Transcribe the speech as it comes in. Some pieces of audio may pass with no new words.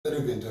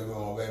Good evening to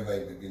everyone, wherever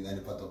you may be in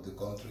any part of the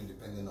country,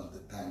 depending on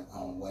the time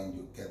and when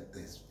you get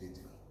this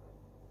video.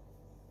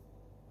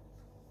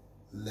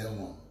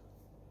 Lemon,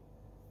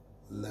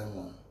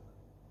 lemon,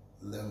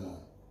 lemon,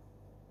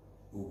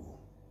 ugu,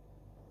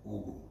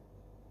 ugu,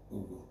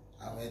 ugu.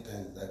 How many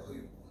times did I call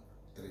you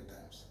ugu? 3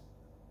 times.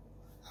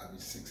 I'll be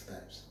 6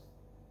 times.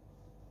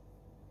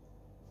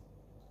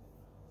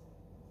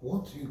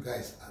 What you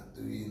guys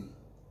are doing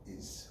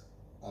is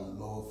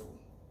unlawful.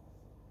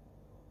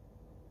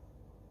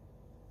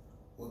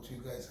 What you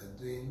guys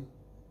are doing,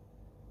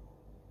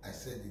 I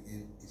said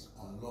again, is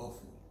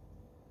unlawful.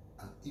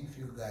 And if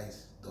you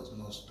guys does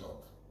not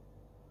stop,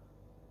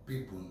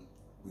 people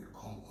will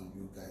come on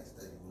you guys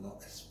that you will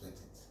not expect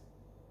it.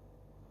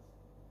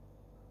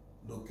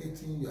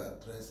 Locating your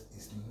address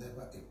is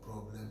never a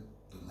problem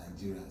to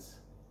Nigerians.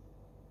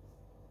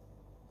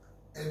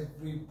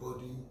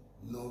 Everybody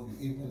knows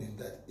you, even in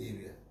that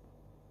area.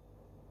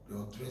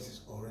 Your address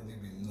is already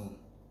been known.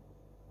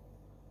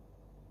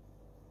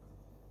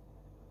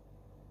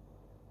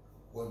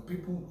 When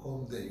people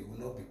come there, you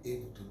will not be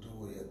able to do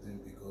what you're doing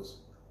because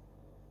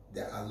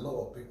there are a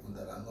lot of people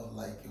that are not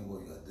liking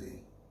what you're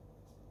doing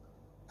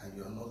and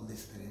you're not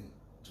listening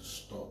to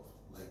stop.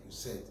 Like you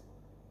said,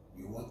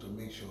 you want to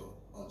make sure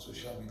on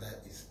social media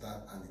it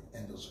start and it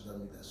end of social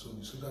media. So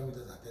the social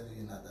media are telling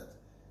you now that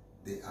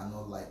they are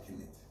not liking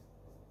it.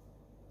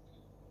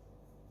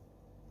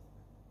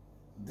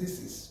 This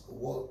is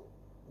what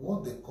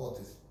the court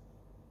is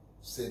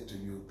said to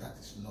you. That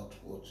is not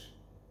what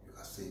you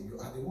are saying. You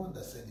are the one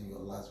that said in your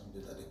last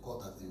video that the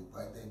court has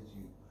invited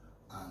you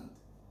and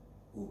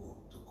Ugo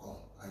to come,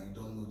 and you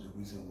don't know the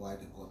reason why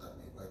the court has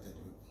invited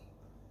you.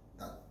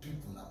 That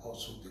people are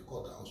also, the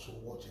court are also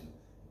watching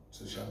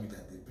social media.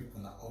 The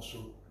people are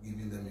also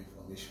giving them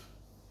information.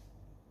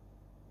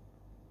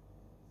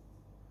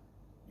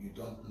 You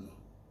don't know.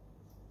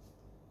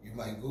 You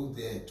might go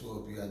there, 2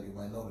 of you, and you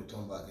might not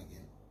return back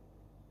again.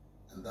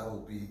 And that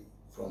will be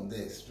from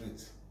there straight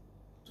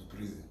to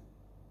prison.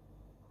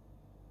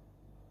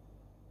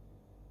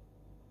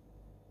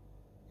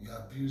 You're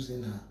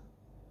abusing her.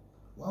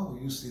 Why will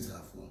you seize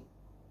her phone?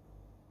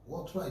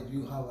 What right do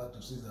you have her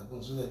to seize her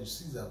phone so that you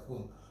seize her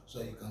phone so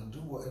that you can do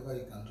whatever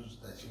you can do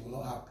so that she will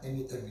not have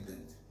any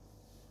evidence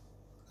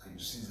and you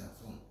seize her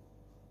phone?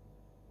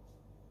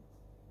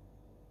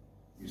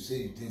 You say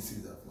you didn't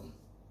seize her phone.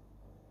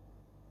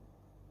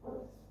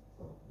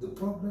 The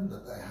problem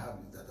that I have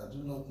is that I do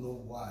not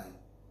know why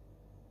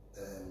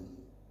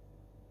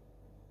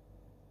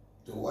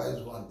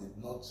DWYZ1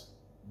 did not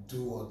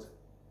do what,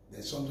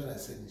 there's something I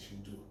said he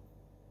should do.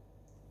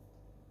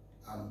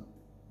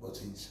 But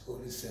he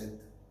only said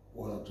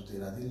 1 or 2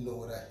 things. I didn't know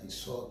whether he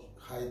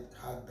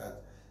had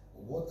that.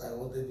 What I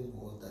wanted him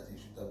was that he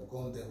should have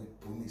gone there with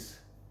police.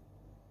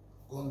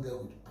 Gone there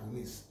with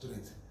police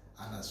straight.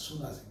 And as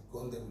soon as he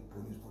gone there with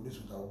police, police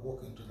would have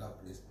walked into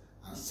that place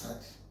and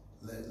searched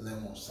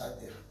Lemon,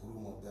 searched the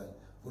room of them,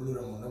 follow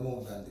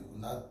Lemon, then they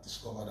would not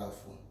discover that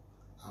phone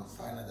and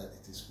find out that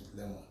it is with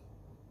Lemon.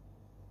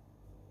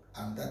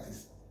 And that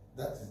is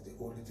the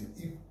only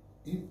thing.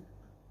 If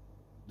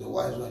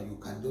DWYZ1, you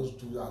can just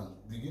do that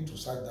and begin to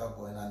search that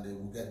boy and they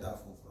will get that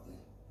phone from him.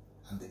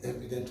 And the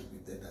evidence will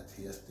be there that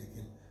he has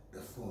taken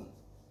the phone.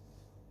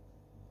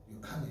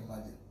 You can't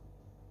imagine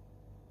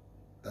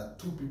that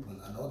 2 people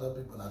and other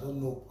people, I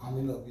don't know how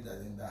many of you that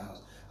are in that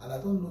house, and I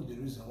don't know the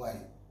reason why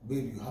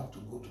maybe you have to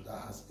go to that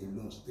house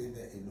alone, stay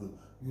there alone.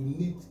 You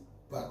need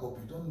backup.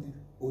 You don't need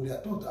only. I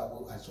thought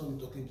I saw you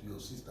talking to your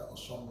sister or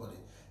somebody.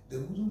 They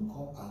wouldn't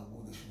come and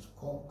go. They should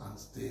come and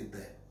stay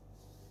there.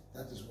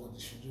 That is what they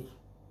should do.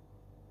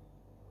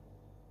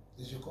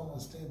 They should come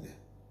and stay there.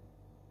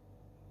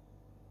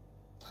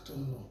 I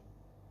don't know.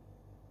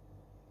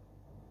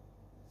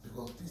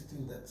 Because this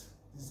thing that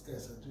these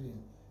guys are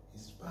doing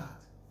is bad.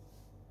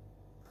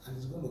 And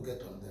it's going to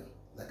get on them.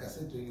 Like I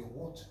said to you,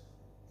 what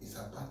is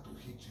about to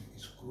hit you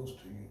is close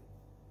to you.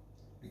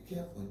 Be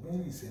careful.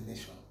 Mary is a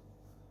nation.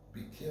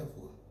 Be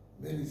careful.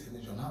 Mary is a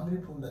nation. How many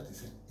people that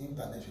is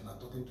international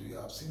talking to you?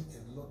 I've seen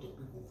a lot of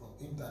people from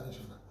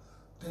international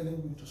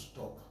telling you to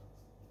stop.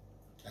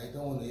 I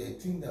don't want to hear. I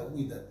think that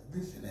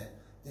listen,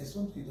 there's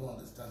something you don't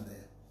understand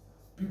there.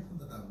 People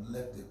that have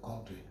left the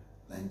country,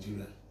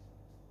 Nigeria,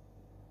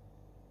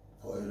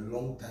 for a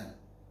long time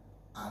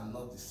are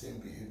not the same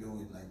behavior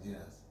with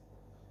Nigerians.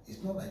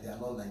 It's not like they are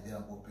not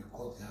Nigerian, but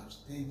because they have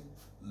stayed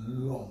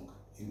long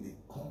in the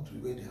country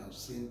where they have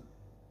seen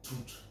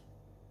truth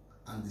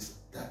and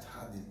that's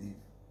how they live.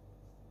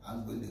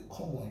 And when they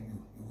come on you,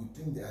 you will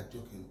think they are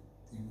joking.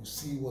 You will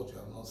see what you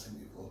have not seen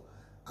before.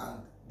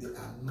 And they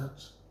are not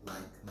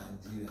like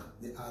Nigerian.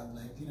 They are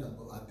Nigerian,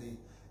 but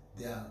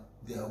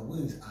their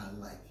ways are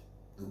like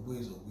the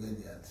ways of where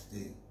they are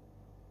staying.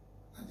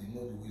 And they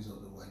know the ways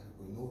of the white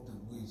people, know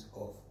the ways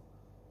of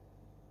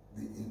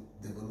the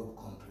developed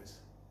countries.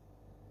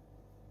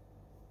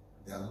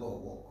 Their law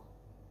work.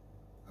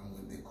 And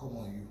when they come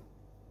on you,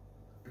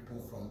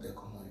 people from there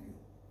come on you.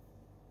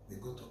 They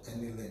go to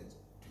any length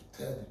to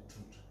tell the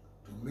truth,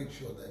 to make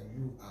sure that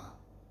you are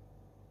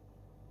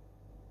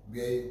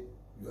where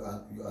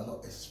you are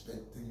not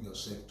expecting your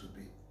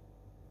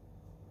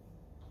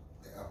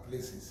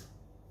places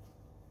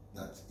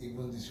that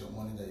even this your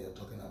money that you're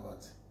talking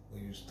about,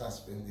 when you start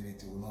spending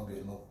it, it will not be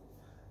enough.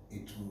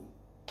 You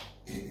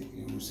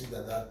will see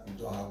that you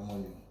don't have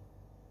money.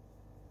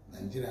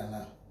 Nigeria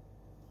now,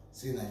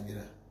 see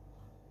Nigeria,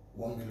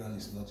 1 million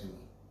is not enough.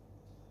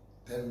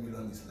 10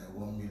 million is like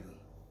 1 million.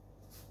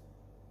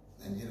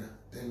 Nigeria,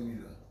 10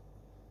 million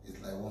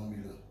is like 1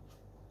 million.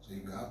 So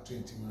if you have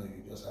 20 million,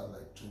 you just have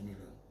like 2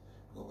 million.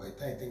 But by the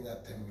time you take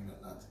that 10 million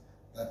out,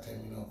 that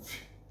 10 million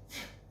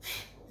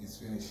is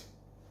finished.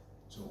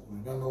 So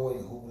remember when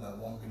you hold like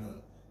 1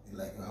 million, it's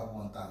like you have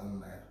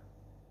 1,000 naira.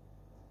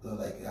 Not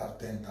like you have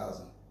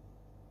 10,000.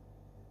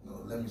 No,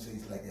 let me say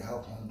it's like you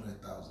have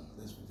 100,000.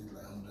 Let's put it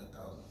like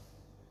 100,000.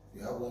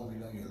 You have 1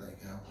 million, you're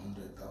like you have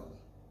 100,000.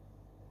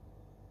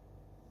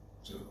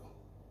 So,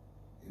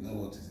 you know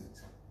what is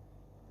it?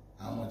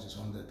 How much is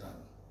 100,000?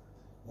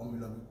 1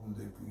 million people,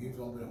 if you give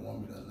 1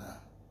 million now,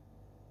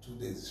 2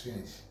 days is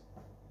finished.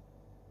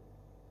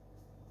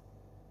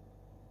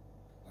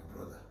 My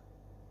brother,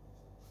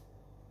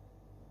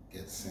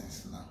 get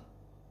sense now.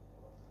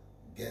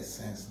 Get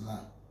sense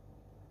now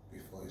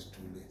before it's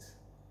too late.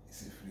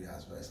 It's a free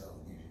advice I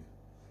will give you.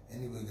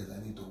 Anyway, guys, I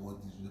need to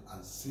watch this video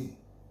and see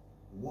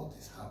what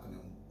is happening,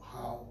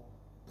 how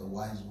the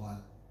wise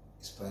one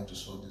is trying to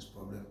solve this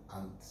problem,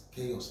 and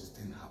chaos is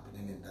still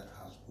happening in that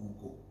house.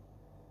 Ugo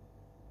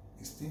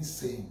is still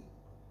saying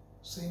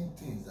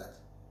things that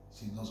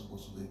she's not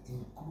supposed to do,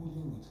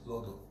 including with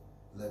Lord of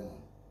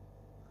Lemon.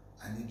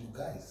 I need you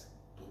guys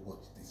to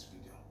watch this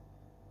video.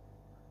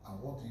 And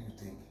what do you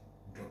think?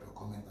 Drop your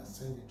comment and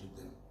send it to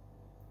them.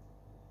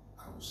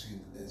 I will see you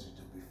in the next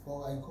video.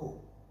 Before I go,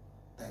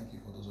 thank you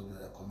for those of you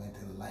that are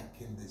commenting,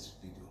 liking this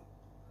video.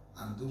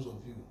 And those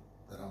of you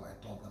that are my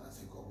thumb and I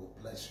say God will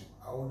bless you.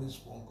 I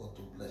always want God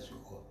to bless you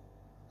all.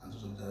 And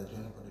those of you that are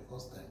joining for the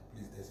first time,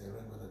 please, there's a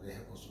red button that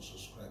help us to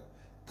subscribe.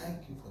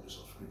 Thank you for the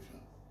subscription.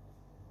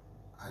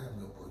 I am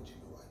your boy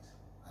DWYZ,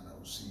 and I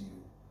will see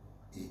you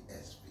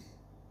ASB.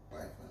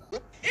 Bye for now.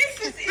 This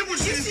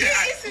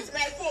is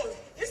my phone.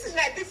 This is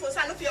my big phone, so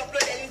I don't feel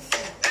upload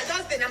anything. I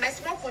just then my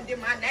small phone, the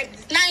man. Now,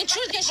 in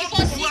truth, she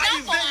was sit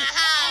down for her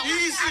house. He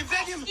is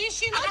invading. If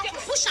she not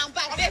push and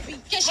back,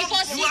 baby. She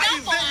was sit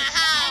down for her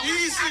house. He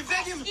is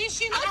invading. If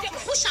she not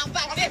push and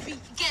back, baby.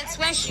 Gets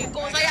when she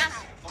goes. Oh, yeah.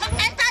 Come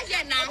enter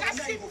here now. Not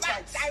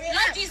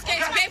this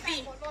gate,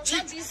 baby. Not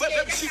this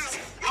gate.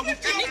 I will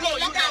kill you.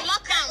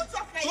 Lock out.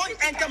 Don't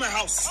enter my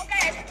house.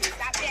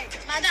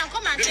 Madam,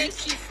 come and take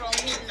key from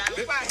me now.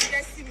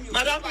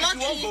 Madam, if you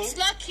won't go,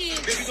 lock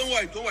it. baby,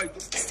 don't worry.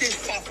 Stay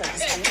far from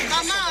this.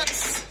 Come out.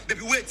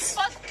 Baby, wait.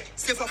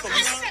 Stay far from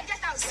this.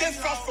 Stay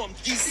far from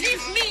this.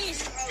 Leave me.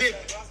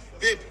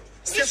 Babe,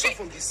 stay far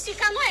from this. She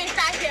cannot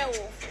enter here.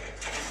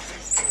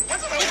 You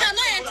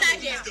cannot enter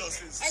here.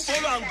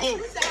 Follow and go.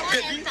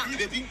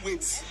 Baby,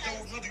 wait.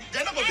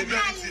 They're not going to do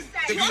anything.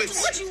 Baby, wait.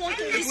 What do you want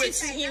to listen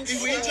to him for? You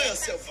will enjoy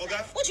yourself,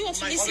 okay? What do you want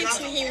to listen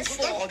to him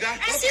for?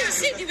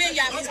 See the way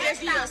you are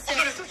misbehaving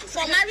yourself.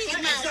 For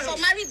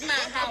married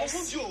man house.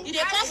 You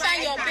dey come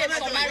find your babe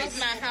for married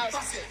man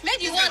house. Make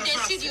the one they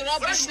see the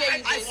rubbish where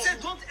you go. I said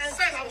don't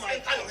enter out my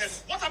entire head.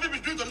 What have you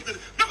been doing to this lady?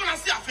 Not gonna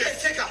see her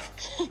face. Take her.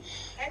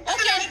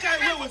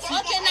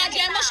 Okay, now the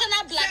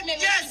emotional blackmail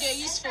which they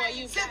use for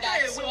you.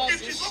 That's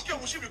if she's okay,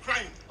 will she be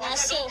crying?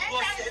 So,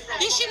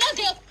 if she not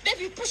there,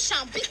 baby, push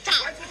am, beat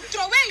am,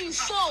 throw away your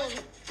phone,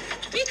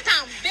 beat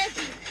am,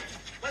 baby,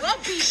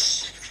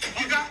 rubbish,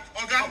 beat am. I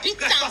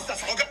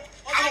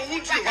will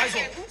wound you.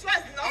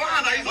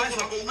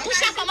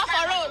 Push am, come up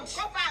for road.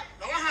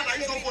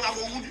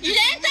 You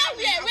dey enter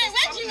where?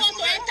 Where do you want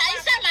to enter?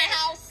 Inside my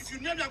house.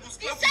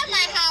 Inside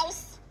my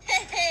house.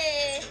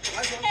 Hey,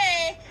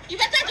 you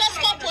better just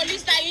call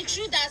police that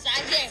intruders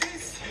are here.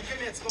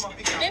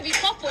 Maybe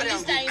call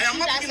police that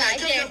intruders are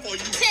here.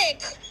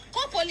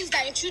 Call police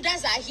that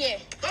intruders are here.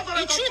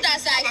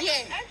 Intruders are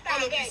here.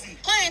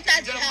 Come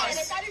enter the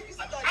house.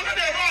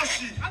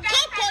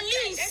 Call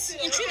police.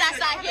 Intruders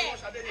are here.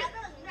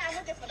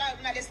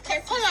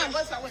 Call on.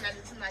 Open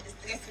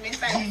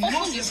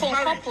the phone.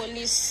 Call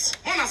police.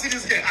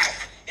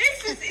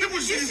 This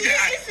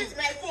is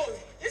my phone.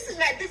 This is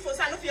my big phone,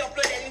 so I don't feel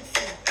upload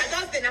anything. I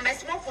just then my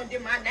small phone, the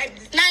man.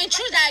 Now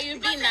intruder you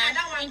be now.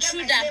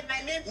 Intruder.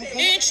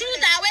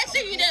 Intruder. Where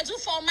see you they do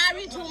for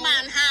married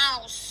woman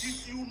house?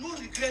 You know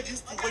regret this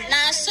to go.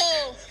 Now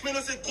so. Me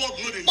no say God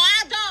know this.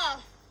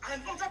 Bother.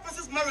 And other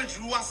person's marriage,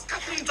 you are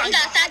scattering into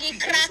the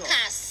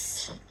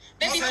crackers.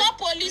 Baby, call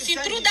police.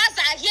 Intruders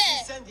are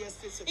here.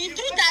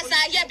 Intruders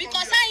are here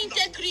because I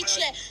integrity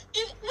here.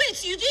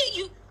 Wait,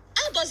 you.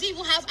 How does he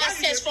even have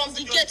access from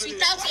the gate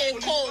without a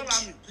code?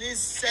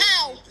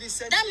 How?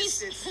 That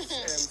means.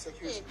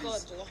 Hey, God.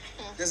 Look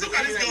at this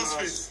girl's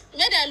face.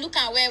 Let them look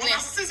at where. On a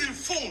season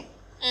phone.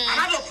 And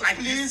I don't like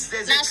this.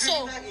 Now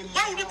so.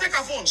 Why would you take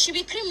her phone? She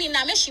be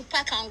criminal. Make she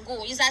pack and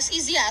go. It's as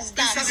easy as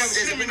that.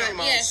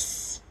 Yes.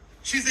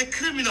 She's a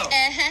criminal.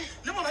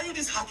 Never are you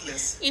this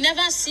heartless? You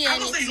never see anything. I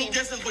don't say you don't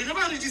get sense, but you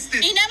never reach this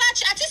stage. You never.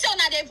 I think so.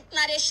 Now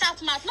they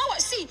sharp mouth. No,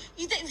 see.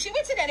 She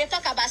wait till they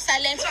talk about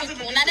silent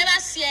people. I never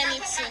see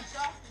anything.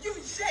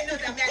 What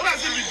has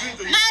he been doing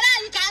to you? Mara,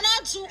 you cannot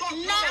do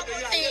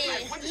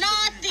nothing.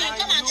 Nothing.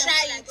 Come and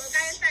try it.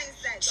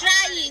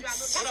 Try it.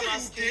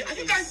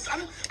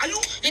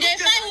 You dey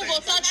find who go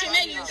touch you,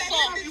 make you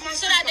fall,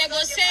 so that they go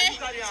say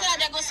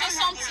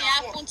something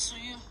happened to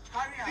you.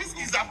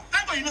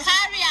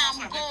 Carry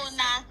am go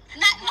now.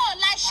 No,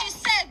 like she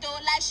said though,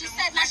 now she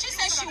said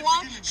she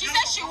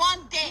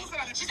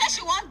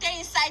want day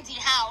inside the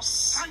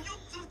house.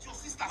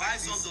 My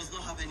son does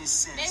not have any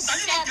sense. They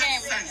tell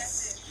them.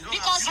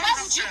 Because why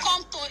would you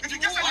come to the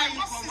woman?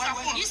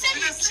 You said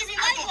she be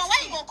mindful for when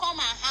you go come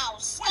her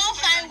house. Come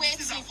find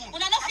waiting.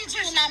 Una no fit do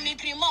una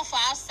migrimo for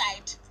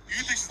outside.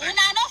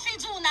 Una no fit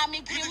do una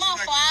migrimo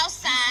for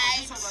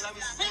outside.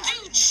 Ndi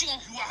uchu.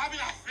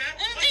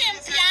 Ndi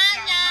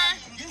impianya.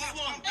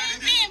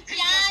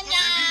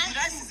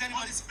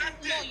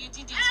 No, you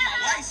did it, my love.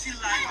 Why is she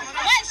lying?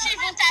 Why is she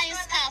even tying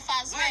scarf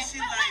as well? Why is she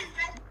lying?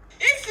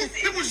 This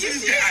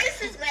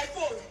is my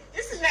phone.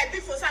 This is my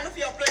big phone, so I don't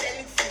feel upload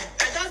anything.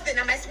 I just did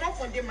my small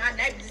phone, the man.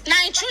 Now,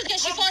 in truth,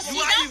 she for sit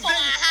down for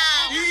her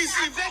house. He is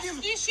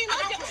invading. If she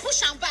not the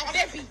push and back,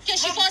 baby. She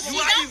for sit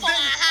down for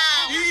her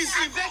house. He is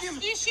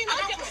invading. If she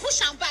not the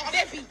push and back,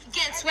 baby.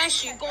 Gets where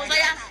she goes. Oh,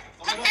 yeah.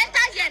 Come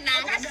enter here now.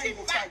 Not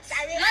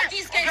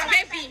this gate,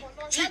 baby.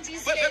 Not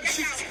this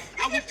gate.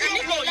 I will kill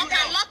you. Lock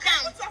am.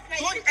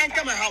 Don't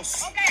enter my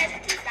house.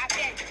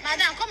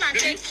 Madam, come and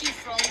take key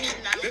from me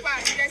now.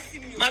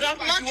 Madam,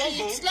 if you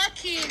want Lock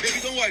go, it. baby,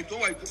 don't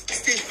worry.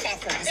 Stay far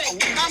from this.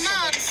 Come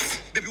out.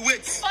 Baby,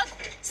 wait.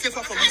 Stay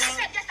far from this.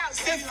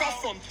 Stay far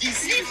from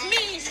this. Leave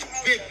me.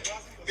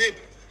 Babe,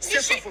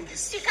 stay far from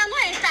this. She cannot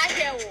enter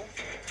here.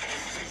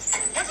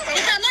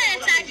 You cannot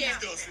enter here.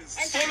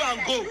 Follow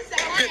and go.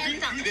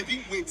 Baby,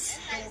 wait.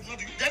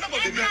 They're not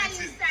going to do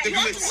anything. Baby,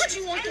 wait. What do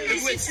you want to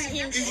listen to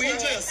him You will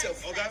enjoy for?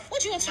 yourself, okay? What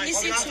do you want to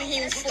listen to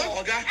him for?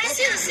 Okay?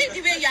 See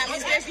the way you are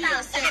misbehaving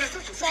yourself.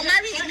 For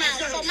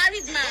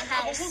married man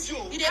house.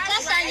 You dey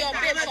come find your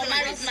babe for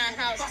married man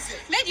house.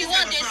 Make the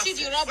world they see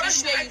the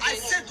rubbish where you I dey.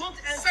 said don't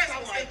enter my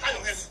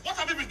house. What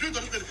have you been doing to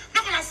this?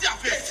 Not gonna see her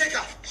face. Take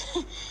her.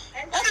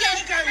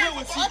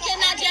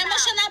 Okay, now the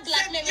emotional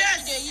blackmail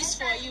wey they use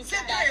for you for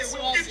that If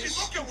rubbish. it's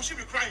okay, we should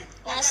be crying.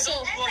 Na so.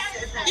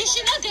 If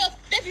she know the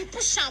baby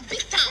push am,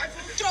 beat am,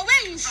 throw away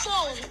him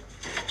phone,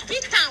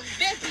 beat am,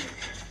 baby.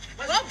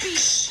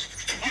 Rubbish.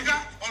 Beat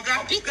am. I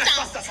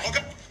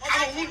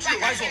don't want you.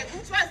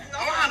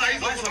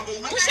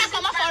 Push am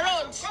comot for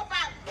road.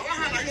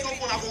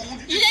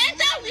 You dey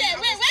enter where?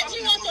 Where do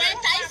you want to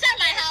enter? Inside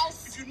my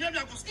house.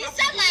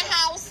 Inside my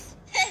house.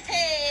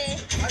 Hey.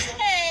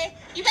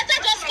 You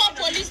better just call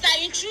police that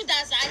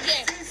intruders are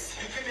here.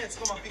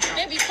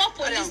 Baby, call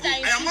police that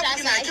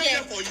intruders are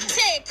here.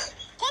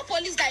 Call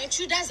police that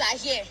intruders are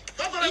here.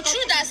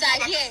 Intruders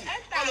are here.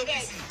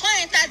 Come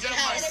enter the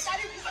house.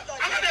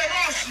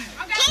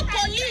 Call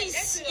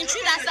police.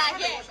 Intruders are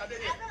here.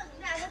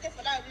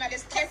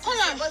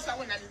 Call am.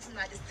 Open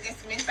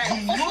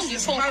the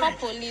phone. Call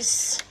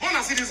police.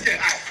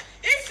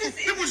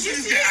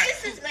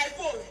 This is my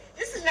phone.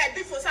 This is my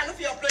big phone, so I don't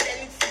feel upload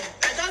anything.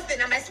 I just did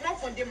my small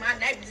phone, the man.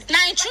 Now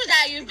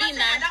intruder you be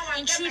now.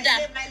 Intruder.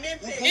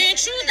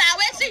 Intruder.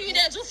 Wait till you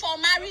dey do for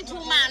married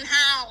woman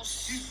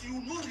house. You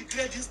know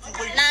regret this the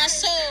way. Now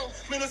so.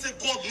 May not say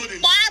God know the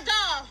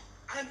Bother.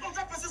 and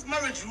other person's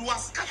marriage you are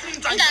scattering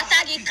You got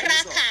the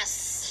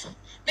crackers.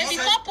 Baby,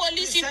 call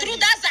police.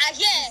 Intruders are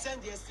here.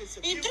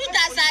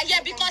 Intruders are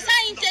here because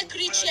I ain't take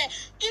reach here.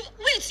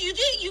 Wait,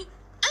 you.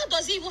 How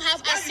does he even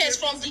have access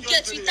from the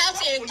gate without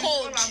a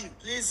code?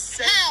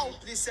 How?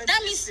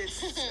 That means.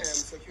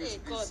 Hey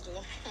God.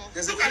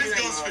 Look at this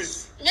girl's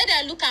face. Let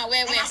them look at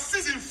where. She's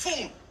seizing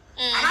phone.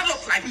 And I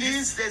don't like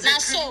this. Now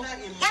so.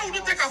 Why would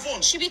you take her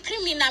phone? She be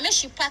criminal. Make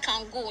she pack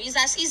and go. It's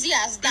as easy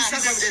as that.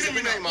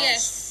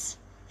 Yes.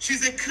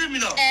 She's a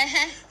criminal.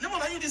 Never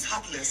are you this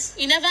heartless?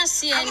 You never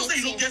see I don't say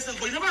you anything. don't get sense,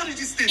 but you never read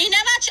this thing. You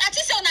never. I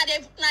think so. Now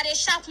they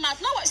sharp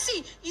mouth. No, see.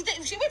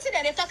 She wait till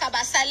they talk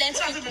about silent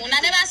people. I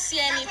never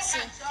see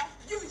anything.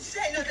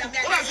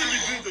 What has he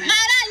been doing to you?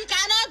 Mara, you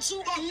cannot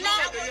do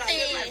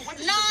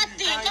nothing.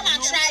 Nothing. Come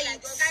and try it.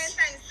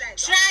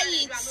 Try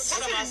it.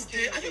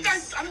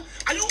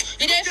 Are you?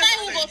 You dey find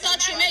who go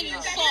touch you, make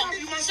you fall,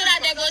 so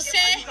that they go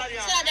say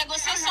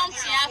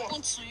something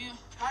happened to you.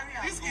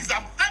 This is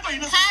a you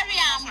know. Carry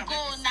am go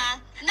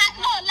now.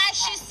 No, like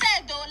she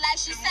said though, now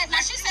she said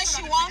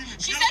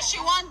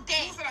she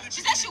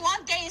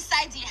want day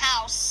inside the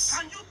house.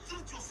 Can you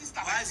treat your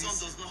sister? My son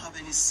does not have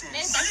any sense.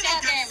 They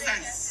tell them.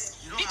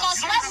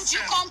 Because why would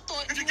you come to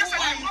the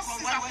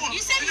woman?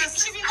 You say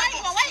she be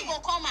mindful for when you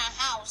go come her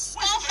house.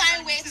 Come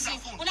find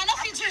waiting. Una no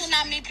fit do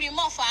una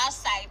migrimo for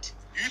outside.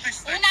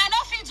 Una no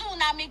fit do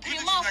una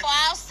migrimo for